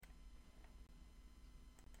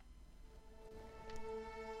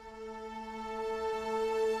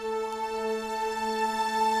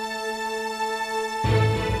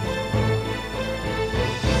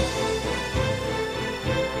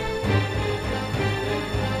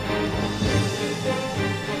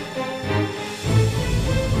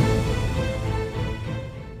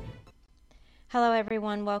Hello,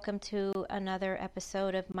 everyone. Welcome to another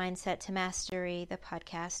episode of Mindset to Mastery, the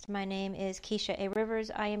podcast. My name is Keisha A. Rivers.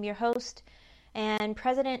 I am your host and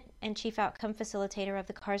President and Chief Outcome Facilitator of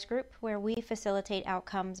the CARS Group, where we facilitate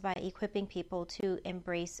outcomes by equipping people to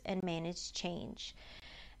embrace and manage change.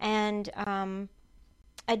 And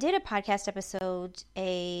I did a podcast episode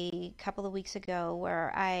a couple of weeks ago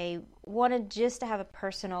where I wanted just to have a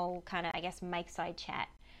personal kind of, mic side chat.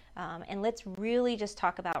 And let's really just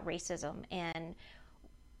talk about racism. And,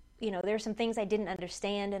 there are some things I didn't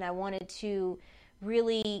understand, and I wanted to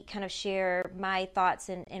really kind of share my thoughts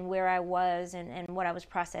and where I was and what I was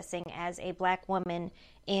processing as a Black woman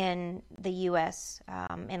in the U.S.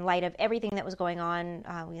 In light of everything that was going on,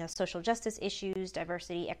 social justice issues,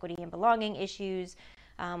 diversity, equity, and belonging issues,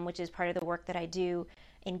 which is part of the work that I do,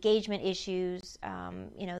 engagement issues,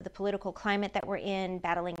 the political climate that we're in,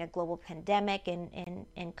 battling a global pandemic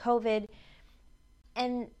and COVID.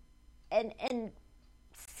 And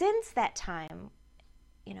since that time,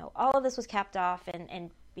 all of this was capped off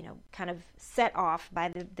and kind of set off by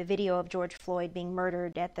the video of George Floyd being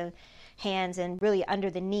murdered at the hands and really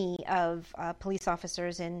under the knee of police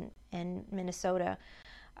officers in Minnesota.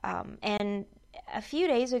 And a few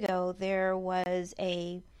days ago, there was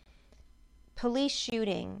a police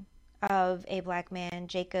shooting of a Black man,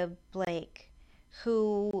 Jacob Blake,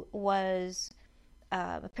 who was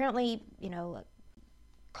apparently,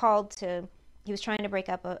 called to, he was trying to break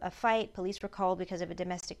up a fight. Police were called because of a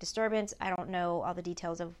domestic disturbance. I don't know all the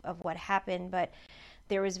details of what happened, but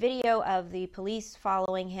there was video of the police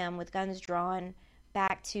following him with guns drawn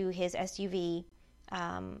back to his SUV,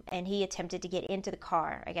 and he attempted to get into the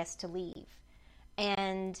car, to leave.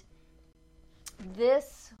 And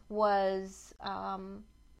this was,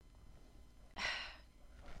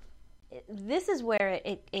 this is where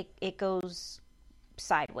it goes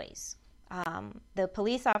sideways. The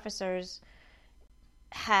police officers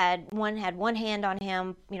had one hand on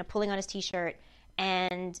him, pulling on his t-shirt,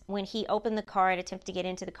 and when he opened the car and attempted to get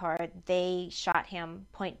into the car, they shot him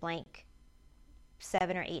point blank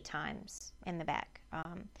 7 or 8 times in the back.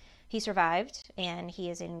 He survived, and he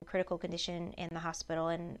is in critical condition in the hospital,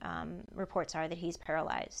 and reports are that he's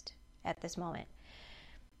paralyzed at this moment.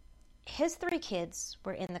 His 3 kids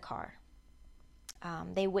were in the car.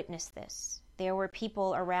 They witnessed this. There were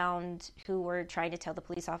people around who were trying to tell the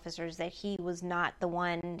police officers that he was not the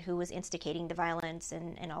one who was instigating the violence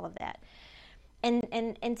and all of that.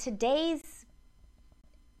 And today's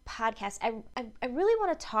podcast, I really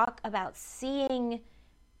want to talk about seeing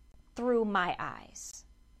through my eyes,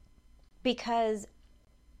 because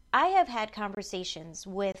I have had conversations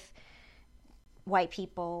with white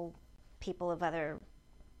people, people of other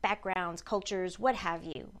backgrounds, cultures, what have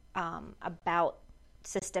you, about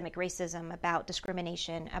systemic racism, about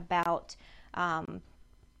discrimination, about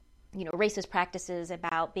racist practices,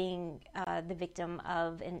 about being the victim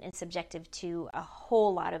of and subjective to a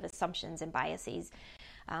whole lot of assumptions and biases.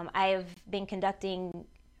 I have been conducting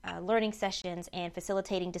learning sessions and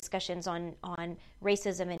facilitating discussions on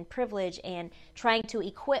racism and privilege, and trying to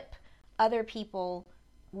equip other people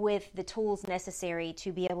with the tools necessary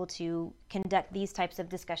to be able to conduct these types of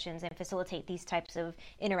discussions and facilitate these types of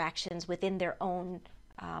interactions within their own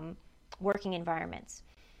working environments.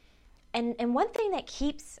 And one thing that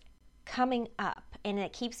keeps coming up and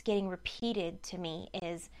that keeps getting repeated to me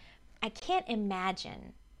is, I can't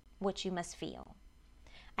imagine what you must feel.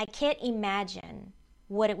 I can't imagine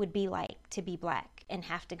what it would be like to be Black and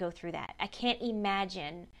have to go through that. I can't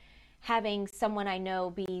imagine having someone I know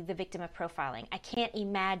be the victim of profiling. I can't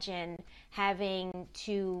imagine having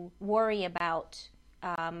to worry about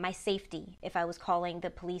my safety if I was calling the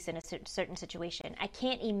police in a certain situation. I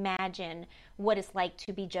can't imagine what it's like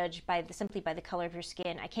to be judged simply by the color of your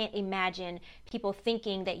skin. I can't imagine people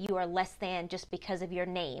thinking that you are less than just because of your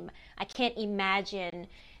name. I can't imagine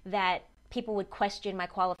that people would question my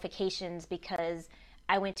qualifications because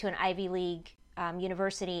I went to an Ivy League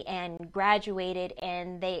university and graduated,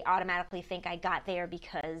 and they automatically think I got there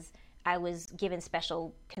because I was given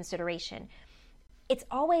special consideration. It's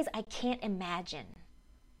always, I can't imagine.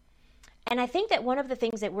 And I think that one of the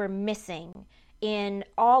things that we're missing in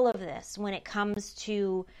all of this, when it comes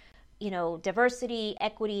to, diversity,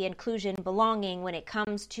 equity, inclusion, belonging, when it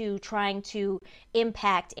comes to trying to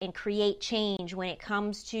impact and create change, when it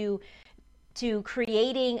comes to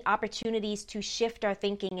creating opportunities to shift our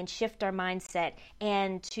thinking and shift our mindset,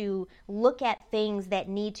 and to look at things that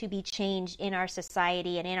need to be changed in our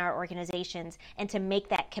society and in our organizations, and to make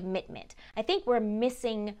that commitment. I think we're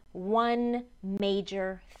missing one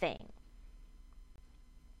major thing.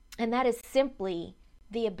 And that is simply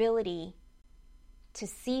the ability to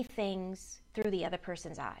see things through the other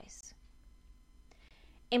person's eyes.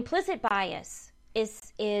 Implicit bias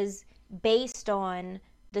is based on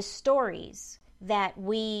the stories that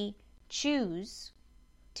we choose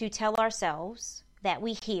to tell ourselves, that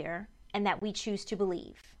we hear, and that we choose to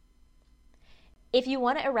believe. If you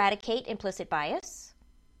want to eradicate implicit bias,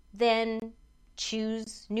 then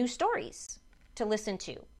choose new stories to listen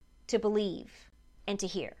to believe, and to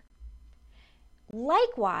hear.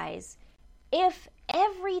 Likewise, if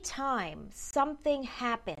every time something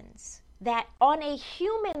happens that on a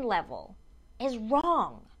human level is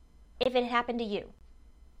wrong, if it happened to you,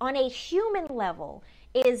 on a human level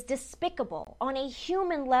is despicable, on a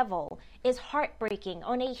human level is heartbreaking,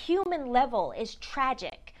 on a human level is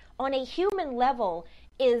tragic, on a human level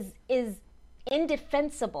is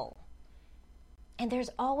indefensible. And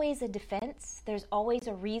there's always a defense, there's always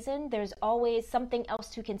a reason, there's always something else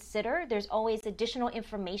to consider, there's always additional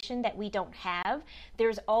information that we don't have,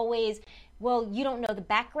 there's always, well, you don't know the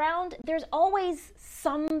background, there's always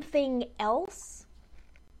something else.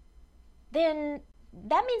 Then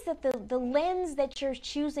that means that the lens that you're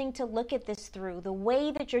choosing to look at this through, the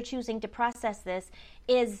way that you're choosing to process this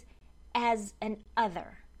is as an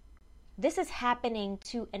other. This is happening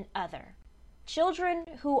to an other. Children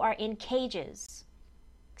who are in cages,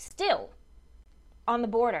 still on the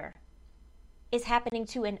border, is happening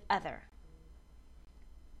to an other.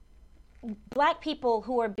 Black people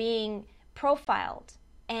who are being profiled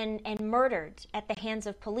and murdered at the hands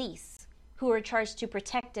of police, who are charged to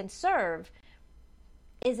protect and serve,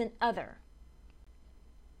 is an other.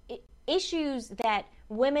 Issues that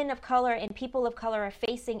women of color and people of color are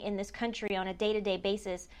facing in this country on a day-to-day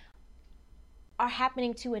basis are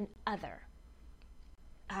happening to an other.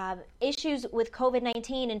 Issues with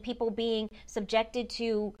COVID-19 and people being subjected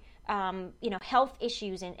to health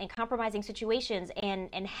issues and compromising situations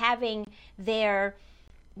and having their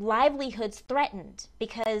livelihoods threatened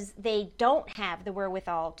because they don't have the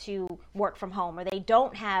wherewithal to work from home, or they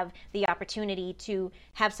don't have the opportunity to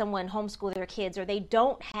have someone homeschool their kids, or they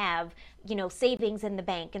don't have savings in the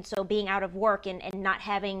bank, and so being out of work and not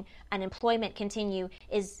having unemployment continue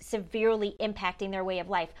is severely impacting their way of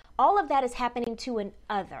life. All of that is happening to an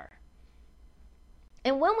other.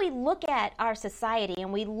 And when we look at our society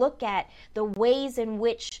and we look at the ways in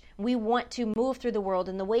which we want to move through the world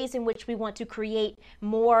and the ways in which we want to create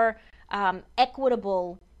more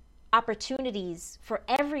equitable opportunities for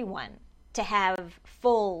everyone to have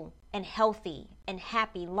full and healthy and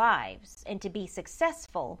happy lives and to be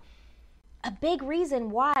successful, a big reason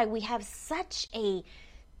why we have such a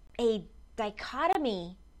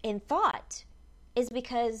dichotomy in thought is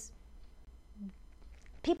because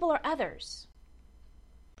people are others.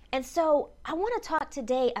 And so I want to talk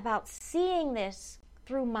today about seeing this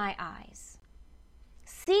through my eyes.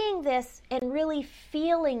 Seeing this and really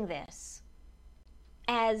feeling this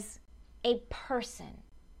as a person.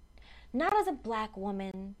 Not as a black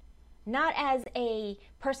woman, not as a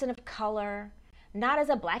person of color, not as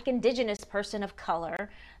a black indigenous person of color,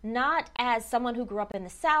 not as someone who grew up in the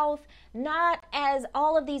South, not as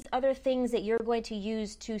all of these other things that you're going to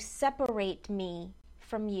use to separate me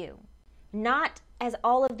from you. Not as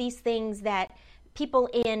all of these things that people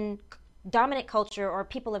in dominant culture or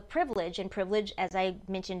people of privilege, and privilege, as I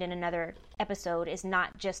mentioned in another episode, is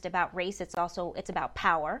not just about race, it's about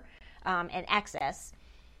power and access.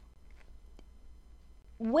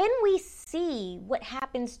 When we see what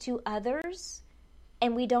happens to others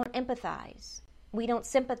and we don't empathize, we don't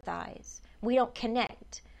sympathize, we don't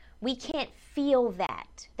connect, we can't feel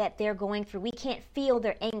that they're going through, we can't feel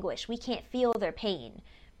their anguish, we can't feel their pain.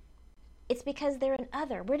 It's because they're an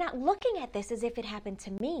other. We're not looking at this as if it happened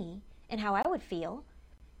to me and how I would feel.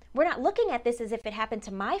 We're not looking at this as if it happened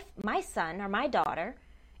to my son or my daughter.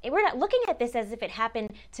 And we're not looking at this as if it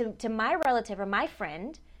happened to my relative or my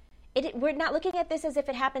friend. We're not looking at this as if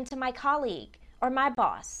it happened to my colleague or my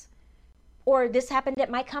boss, or this happened at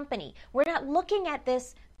my company. We're not looking at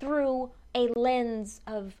this through a lens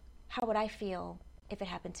of how would I feel if it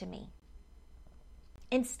happened to me.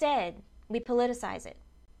 Instead, we politicize it.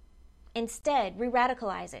 Instead, we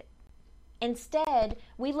radicalize it. Instead,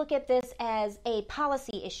 we look at this as a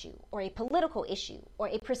policy issue or a political issue or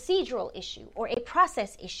a procedural issue or a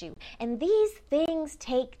process issue. And these things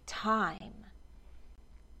take time.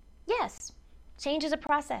 Yes, change is a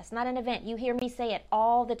process, not an event. You hear me say it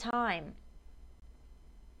all the time.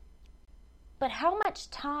 But how much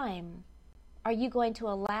time are you going to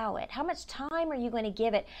allow it? How much time are you going to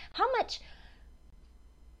give it? How much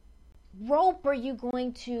rope are you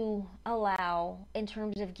going to allow in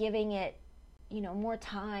terms of giving it, more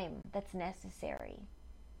time that's necessary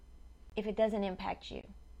if it doesn't impact you?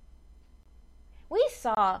 We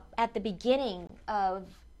saw at the beginning of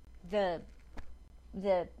the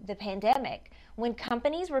the pandemic, when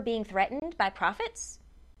companies were being threatened by profits,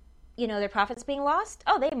 their profits being lost,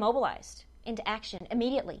 they mobilized into action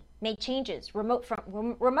immediately, made changes, remote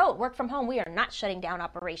work from home. We are not shutting down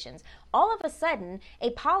operations. All of a sudden, a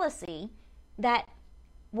policy that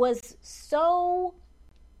was so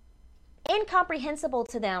incomprehensible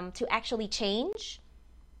to them to actually change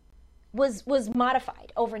was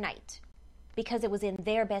modified overnight because it was in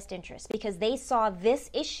their best interest, because they saw this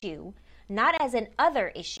issue not as an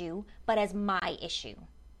other issue, but as my issue.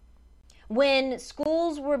 When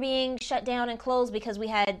schools were being shut down and closed because we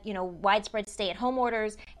had, widespread stay-at-home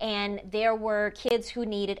orders, and there were kids who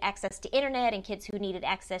needed access to internet and kids who needed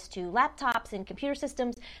access to laptops and computer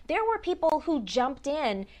systems, there were people who jumped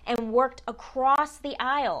in and worked across the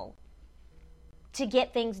aisle to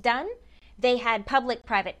get things done. They had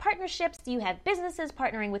public-private partnerships. You have businesses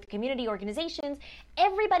partnering with community organizations.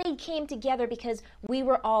 Everybody came together because we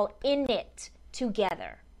were all in it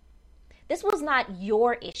together. This was not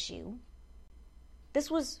your issue. This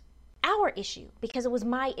was our issue because it was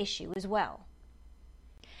my issue as well.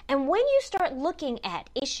 And when you start looking at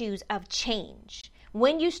issues of change,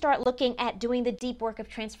 when you start looking at doing the deep work of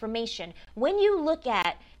transformation, when you look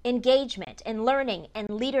at engagement and learning and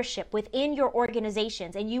leadership within your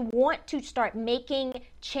organizations, and you want to start making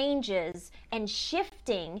changes and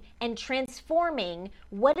shifting and transforming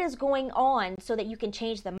what is going on so that you can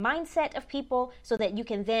change the mindset of people, so that you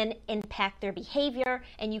can then impact their behavior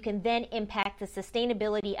and you can then impact the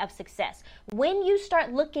sustainability of success. When you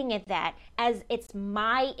start looking at that as it's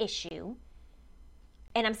my issue,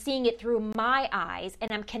 and I'm seeing it through my eyes,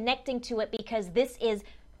 and I'm connecting to it because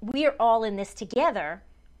we're all in this together,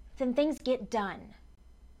 then things get done.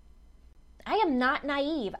 I am not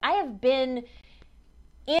naive. I have been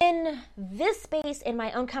in this space in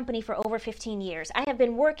my own company for over 15 years. I have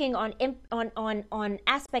been working on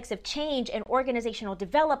aspects of change and organizational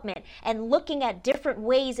development, and looking at different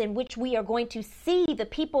ways in which we are going to see the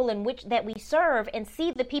people that we serve and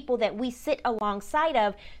see the people that we sit alongside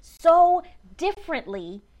of so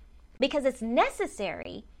differently, because it's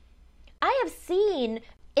necessary. I have seen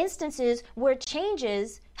instances where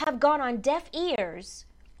changes have gone on deaf ears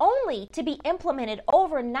only to be implemented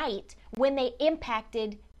overnight when they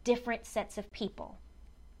impacted different sets of people.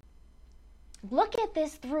 Look at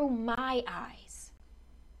this through my eyes.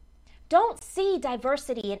 Don't see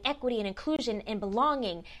diversity and equity and inclusion and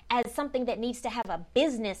belonging as something that needs to have a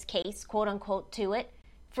business case, quote unquote, to it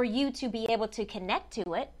for you to be able to connect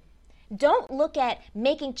to it. Don't look at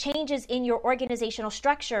making changes in your organizational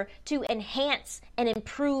structure to enhance and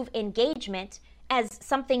improve engagement as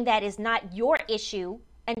something that is not your issue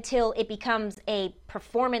until it becomes a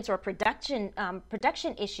performance or production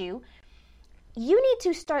issue. You need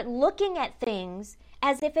to start looking at things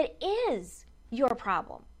as if it is your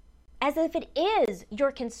problem, as if it is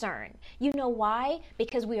your concern. You know why?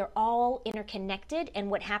 Because we are all interconnected,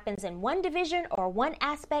 and what happens in one division or one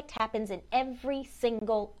aspect happens in every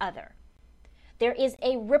single other. There is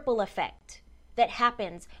a ripple effect that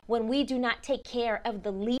happens when we do not take care of the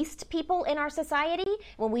least people in our society,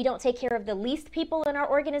 when we don't take care of the least people in our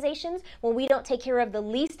organizations, when we don't take care of the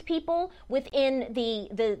least people within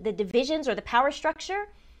the divisions or the power structure.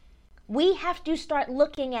 We have to start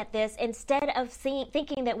looking at this instead of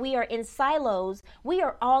thinking that we are in silos. We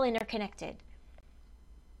are all interconnected.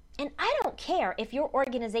 And I don't care if your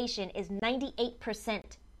organization is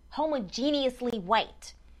 98% homogeneously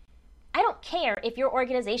white. I don't care if your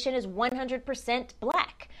organization is 100%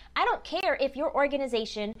 black. I don't care if your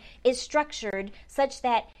organization is structured such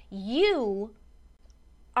that you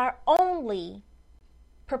are only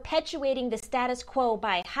perpetuating the status quo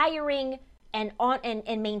by hiring and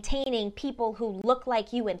maintaining people who look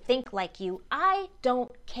like you and think like you. I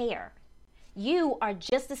don't care. You are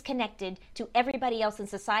just as connected to everybody else in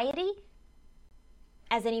society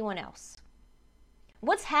as anyone else.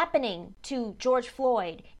 What's happening to George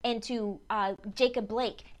Floyd and to Jacob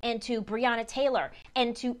Blake and to Breonna Taylor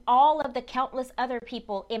and to all of the countless other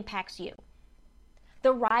people impacts you.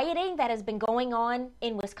 The rioting that has been going on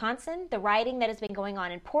in Wisconsin, the rioting that has been going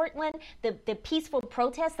on in Portland, the peaceful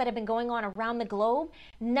protests that have been going on around the globe,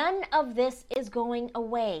 none of this is going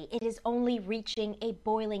away. It is only reaching a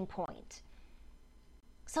boiling point.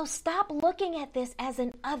 So stop looking at this as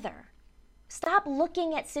an other. Stop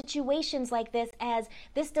looking at situations like this as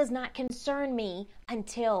this does not concern me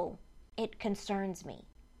until it concerns me.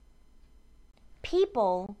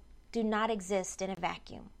 People do not exist in a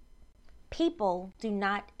vacuum. People do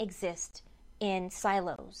not exist in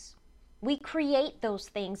silos. We create those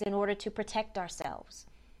things in order to protect ourselves.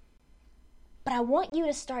 But I want you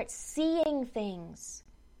to start seeing things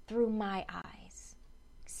through my eyes.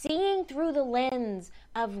 seeing through the lens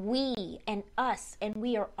of we and us, and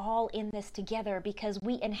we are all in this together because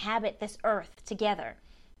we inhabit this earth together.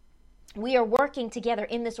 We are working together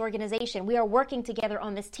in this organization. We are working together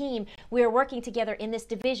on this team. We are working together in this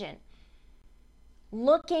division.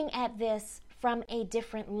 Looking at this from a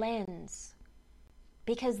different lens,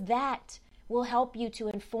 because that will help you to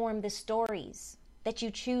inform the stories that you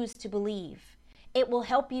choose to believe. It will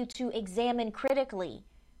help you to examine critically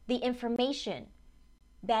the information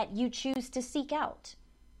that you choose to seek out.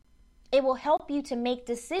 It will help you to make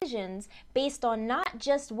decisions based on not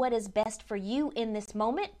just what is best for you in this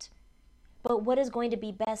moment, but what is going to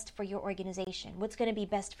be best for your organization, what's going to be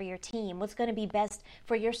best for your team, what's going to be best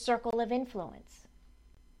for your circle of influence.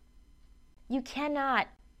 You cannot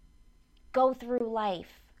go through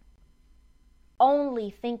life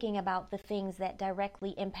only thinking about the things that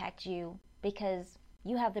directly impact you, because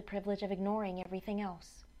you have the privilege of ignoring everything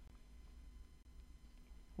else.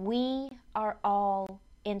 We are all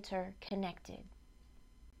interconnected.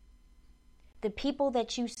 The people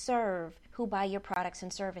that you serve who buy your products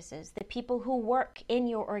and services, the people who work in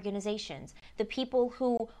your organizations, the people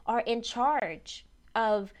who are in charge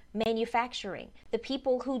of manufacturing, the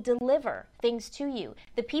people who deliver things to you,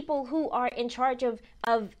 the people who are in charge of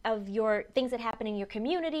your things that happen in your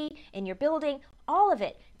community, in your building, all of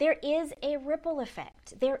it. There is a ripple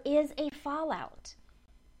effect. There is a fallout.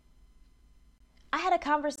 I had a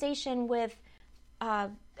conversation with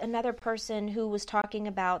another person who was talking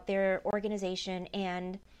about their organization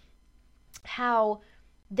and how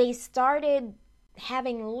they started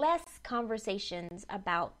having less conversations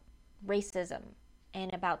about racism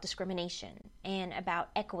and about discrimination and about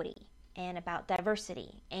equity and about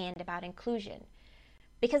diversity and about inclusion,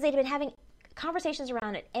 because they'd been having conversations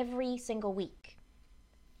around it every single week.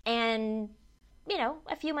 And,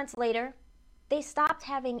 a few months later, they stopped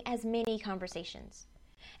having as many conversations.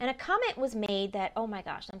 And a comment was made that, oh my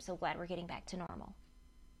gosh, I'm so glad we're getting back to normal.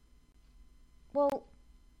 Well,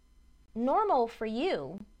 normal for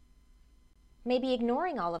you may be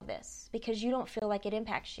ignoring all of this because you don't feel like it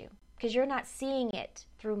impacts you, because you're not seeing it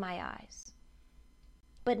through my eyes.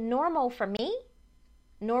 But normal for me,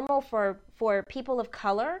 normal for people of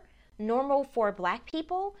color, normal for Black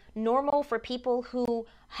people, normal for people who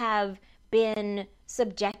have been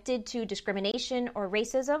subjected to discrimination or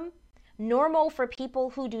racism, normal for people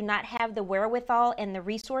who do not have the wherewithal and the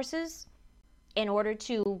resources in order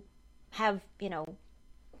to have,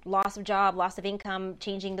 loss of job, loss of income,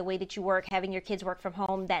 changing the way that you work, having your kids work from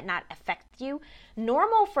home, that not affect you.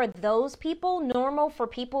 Normal for those people, normal for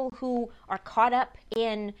people who are caught up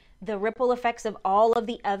in the ripple effects of all of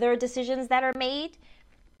the other decisions that are made.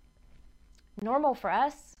 Normal for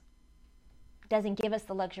us doesn't give us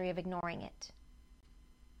the luxury of ignoring it.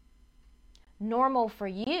 Normal for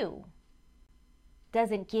you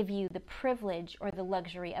doesn't give you the privilege or the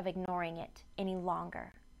luxury of ignoring it any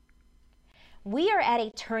longer. We are at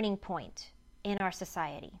a turning point in our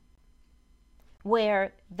society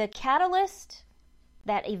where the catalyst,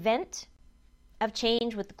 that event of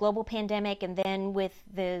change with the global pandemic and then with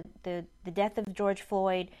the death of George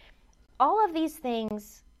Floyd, all of these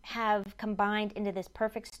things have combined into this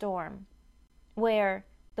perfect storm where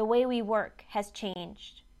the way we work has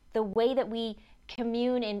changed. The way that we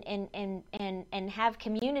commune and have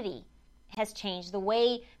community has changed. The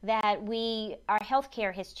way that our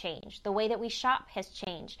healthcare has changed. The way that we shop has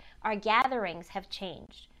changed. Our gatherings have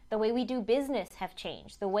changed. The way we do business have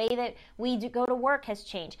changed. The way that we go to work has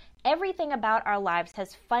changed. Everything about our lives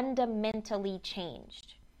has fundamentally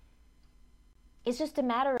changed. It's just a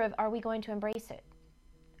matter of, are we going to embrace it?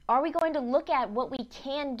 Are we going to look at what we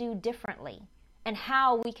can do differently and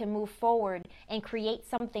how we can move forward and create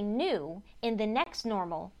something new in the next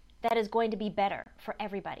normal that is going to be better for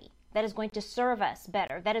everybody, that is going to serve us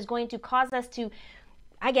better, that is going to cause us to,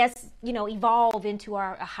 evolve into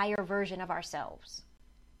a higher version of ourselves?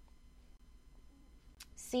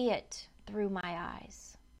 See it through my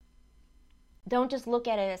eyes. Don't just look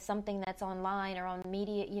at it as something that's online or on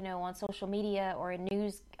media, on social media or a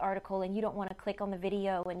news article, and you don't want to click on the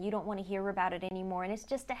video and you don't want to hear about it anymore, and it's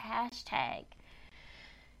just a hashtag.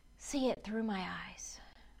 See it through my eyes.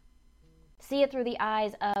 See it through the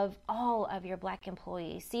eyes of all of your Black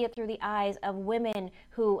employees. See it through the eyes of women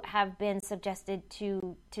who have been subjected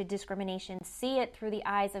to discrimination. See it through the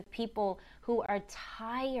eyes of people who are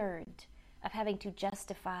tired of having to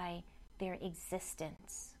justify their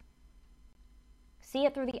existence. See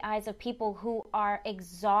it through the eyes of people who are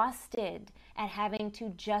exhausted at having to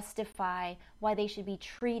justify why they should be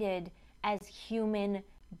treated as human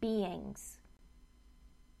beings.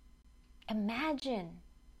 Imagine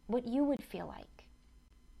what you would feel like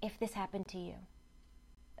if this happened to you.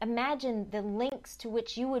 Imagine the links to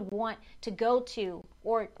which you would want to go to,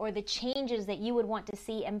 or the changes that you would want to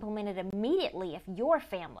see implemented immediately if your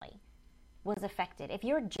family was affected, if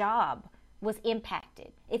your job was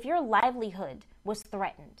impacted, if your livelihood was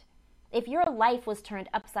threatened, if your life was turned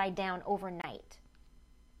upside down overnight.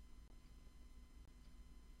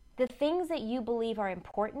 The things that you believe are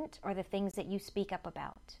important are the things that you speak up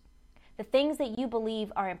about. The things that you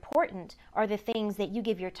believe are important are the things that you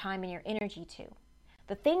give your time and your energy to.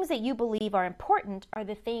 The things that you believe are important are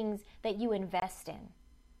the things that you invest in.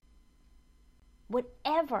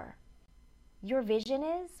 Whatever your vision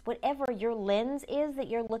is, whatever your lens is that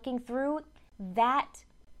you're looking through, that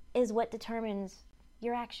is what determines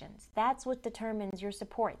your actions. That's what determines your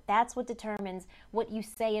support. That's what determines what you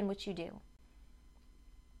say and what you do.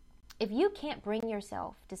 If you can't bring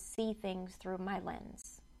yourself to see things through my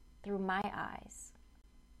lens, through my eyes,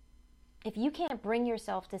 if you can't bring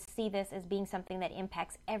yourself to see this as being something that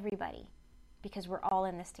impacts everybody, because we're all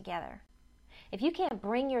in this together, if you can't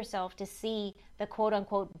bring yourself to see the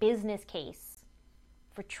quote-unquote business case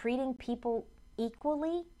for treating people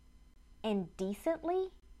equally and decently,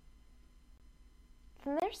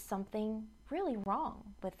 then there's something really wrong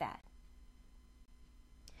with that.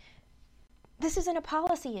 This isn't a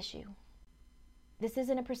policy issue. This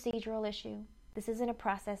isn't a procedural issue. This isn't a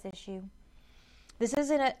process issue. This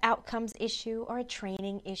isn't an outcomes issue or a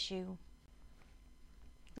training issue.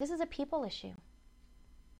 This is a people issue.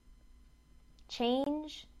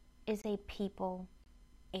 Change is a people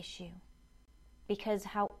issue. Because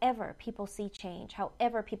however people see change,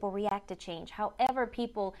 however people react to change, however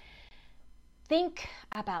people think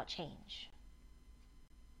about change,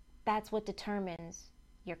 that's what determines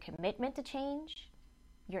your commitment to change,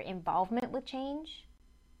 your involvement with change,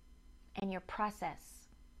 and your process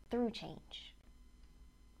through change.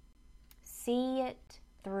 See it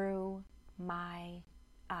through my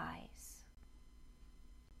eyes.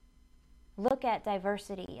 Look at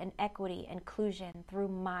diversity and equity and inclusion through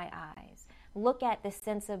my eyes. Look at the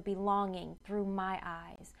sense of belonging through my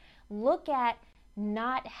eyes. Look at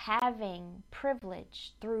not having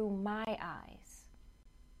privilege through my eyes.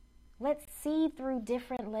 Let's see through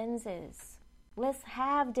different lenses. Let's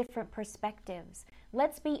have different perspectives.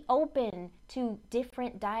 Let's be open to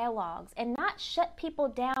different dialogues and not shut people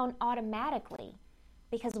down automatically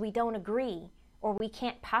because we don't agree or we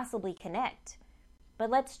can't possibly connect. But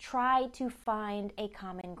let's try to find a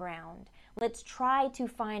common ground. Let's try to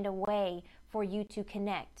find a way for you to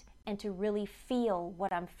connect and to really feel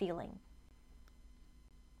what I'm feeling.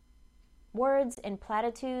 Words and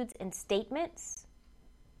platitudes and statements,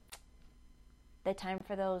 the time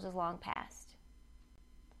for those is long past.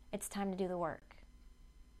 It's time to do the work.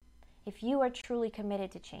 If you are truly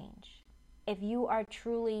committed to change, if you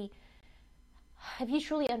truly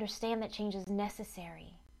understand that change is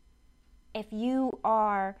necessary, if you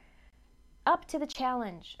are up to the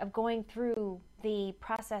challenge of going through the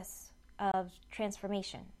process of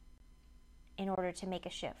transformation in order to make a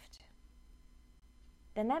shift,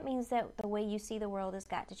 then that means that the way you see the world has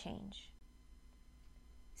got to change.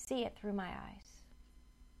 See it through my eyes.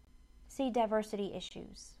 See diversity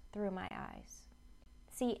issues through my eyes.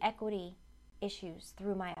 See equity issues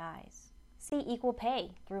through my eyes. See equal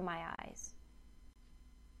pay through my eyes.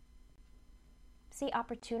 See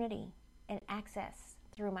opportunity and access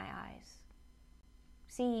through my eyes.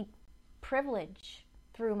 See privilege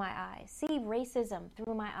through my eyes. See racism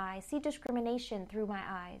through my eyes. See discrimination through my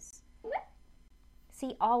eyes.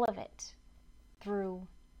 See all of it through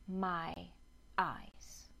my eyes.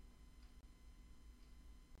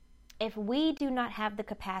 If we do not have the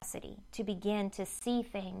capacity to begin to see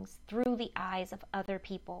things through the eyes of other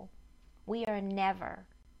people, we are never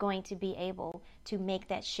going to be able to make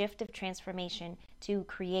that shift of transformation to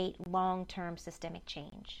create long-term systemic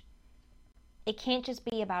change. It can't just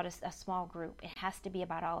be about a small group. It has to be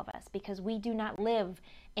about all of us because we do not live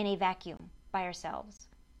in a vacuum by ourselves.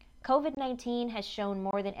 COVID-19 has shown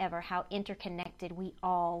more than ever how interconnected we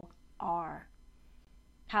all are.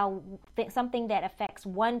 How something that affects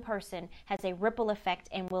one person has a ripple effect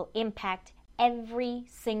and will impact every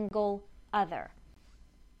single other.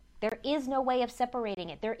 There is no way of separating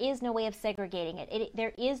it. There is no way of segregating it.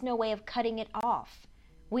 There is no way of cutting it off.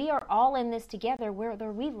 We are all in this together,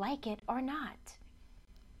 whether we like it or not.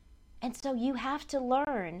 And so you have to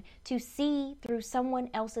learn to see through someone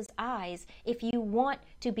else's eyes if you want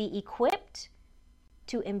to be equipped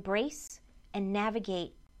to embrace and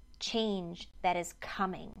navigate change that is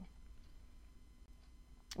coming.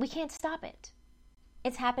 We can't stop it.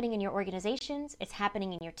 It's happening in your organizations, it's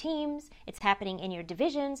happening in your teams, it's happening in your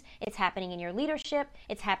divisions, it's happening in your leadership,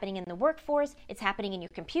 it's happening in the workforce, it's happening in your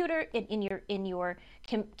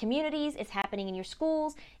communities, it's happening in your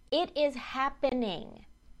schools. It is happening.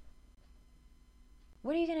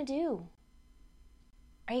 What are you going to do?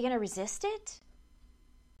 Are you going to resist it?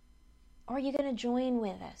 Or are you going to join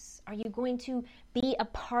with us? Are you going to be a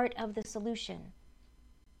part of the solution?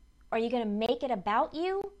 Are you going to make it about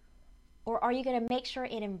you? Or are you going to make sure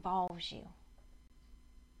it involves you?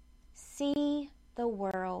 See the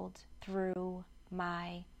world through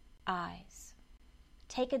my eyes.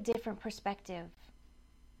 Take a different perspective.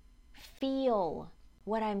 Feel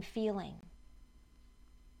what I'm feeling.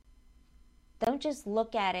 Don't just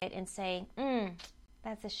look at it and say,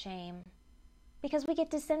 that's a shame. Because we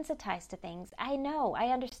get desensitized to things. I know, I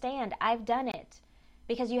understand, I've done it.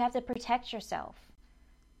 Because you have to protect yourself.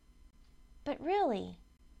 But really,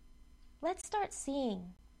 let's start seeing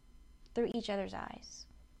through each other's eyes.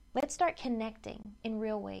 Let's start connecting in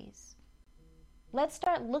real ways. Let's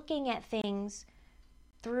start looking at things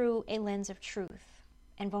through a lens of truth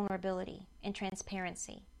and vulnerability and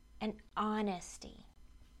transparency and honesty.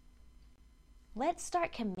 Let's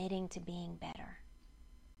start committing to being better.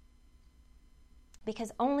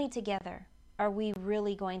 Because only together are we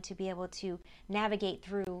really going to be able to navigate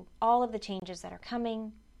through all of the changes that are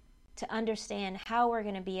coming, to understand how we're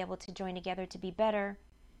going to be able to join together to be better,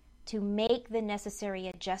 to make the necessary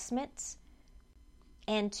adjustments,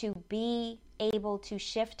 and to be able to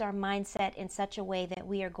shift our mindset in such a way that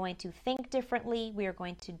we are going to think differently, we are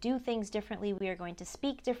going to do things differently, we are going to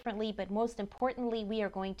speak differently, but most importantly, we are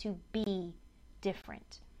going to be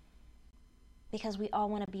different. Because we all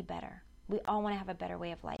want to be better. We all want to have a better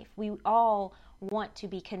way of life. We all want to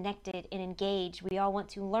be connected and engaged. We all want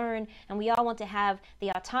to learn, and we all want to have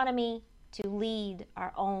the autonomy to lead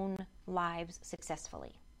our own lives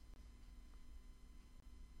successfully.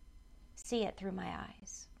 See it through my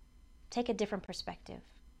eyes. Take a different perspective,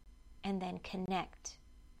 and then connect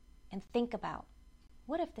and think about,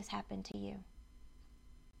 what if this happened to you?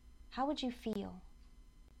 How would you feel?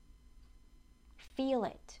 Feel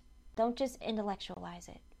it. Don't just intellectualize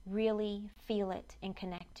it. Really feel it and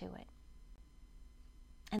connect to it.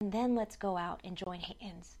 And then let's go out and join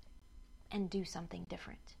hands and do something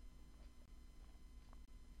different.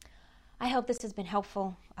 I hope this has been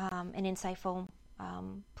helpful and insightful.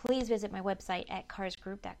 Please visit my website at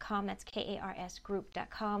karsgroup.com. That's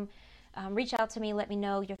KARSgroup.com. Reach out to me. Let me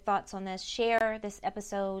know your thoughts on this. Share this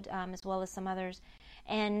episode as well as some others.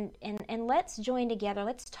 And let's join together.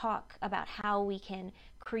 Let's talk about how we can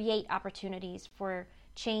create opportunities for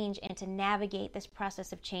change and to navigate this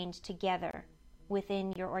process of change together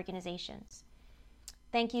within your organizations.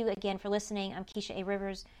 Thank you again for listening. I'm Keisha A.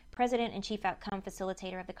 Rivers, President and Chief Outcome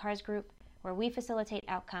Facilitator of the KARS Group, where we facilitate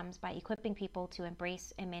outcomes by equipping people to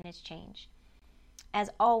embrace and manage change. As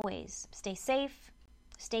always, stay safe,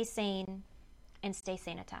 stay sane, and stay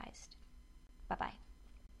sanitized.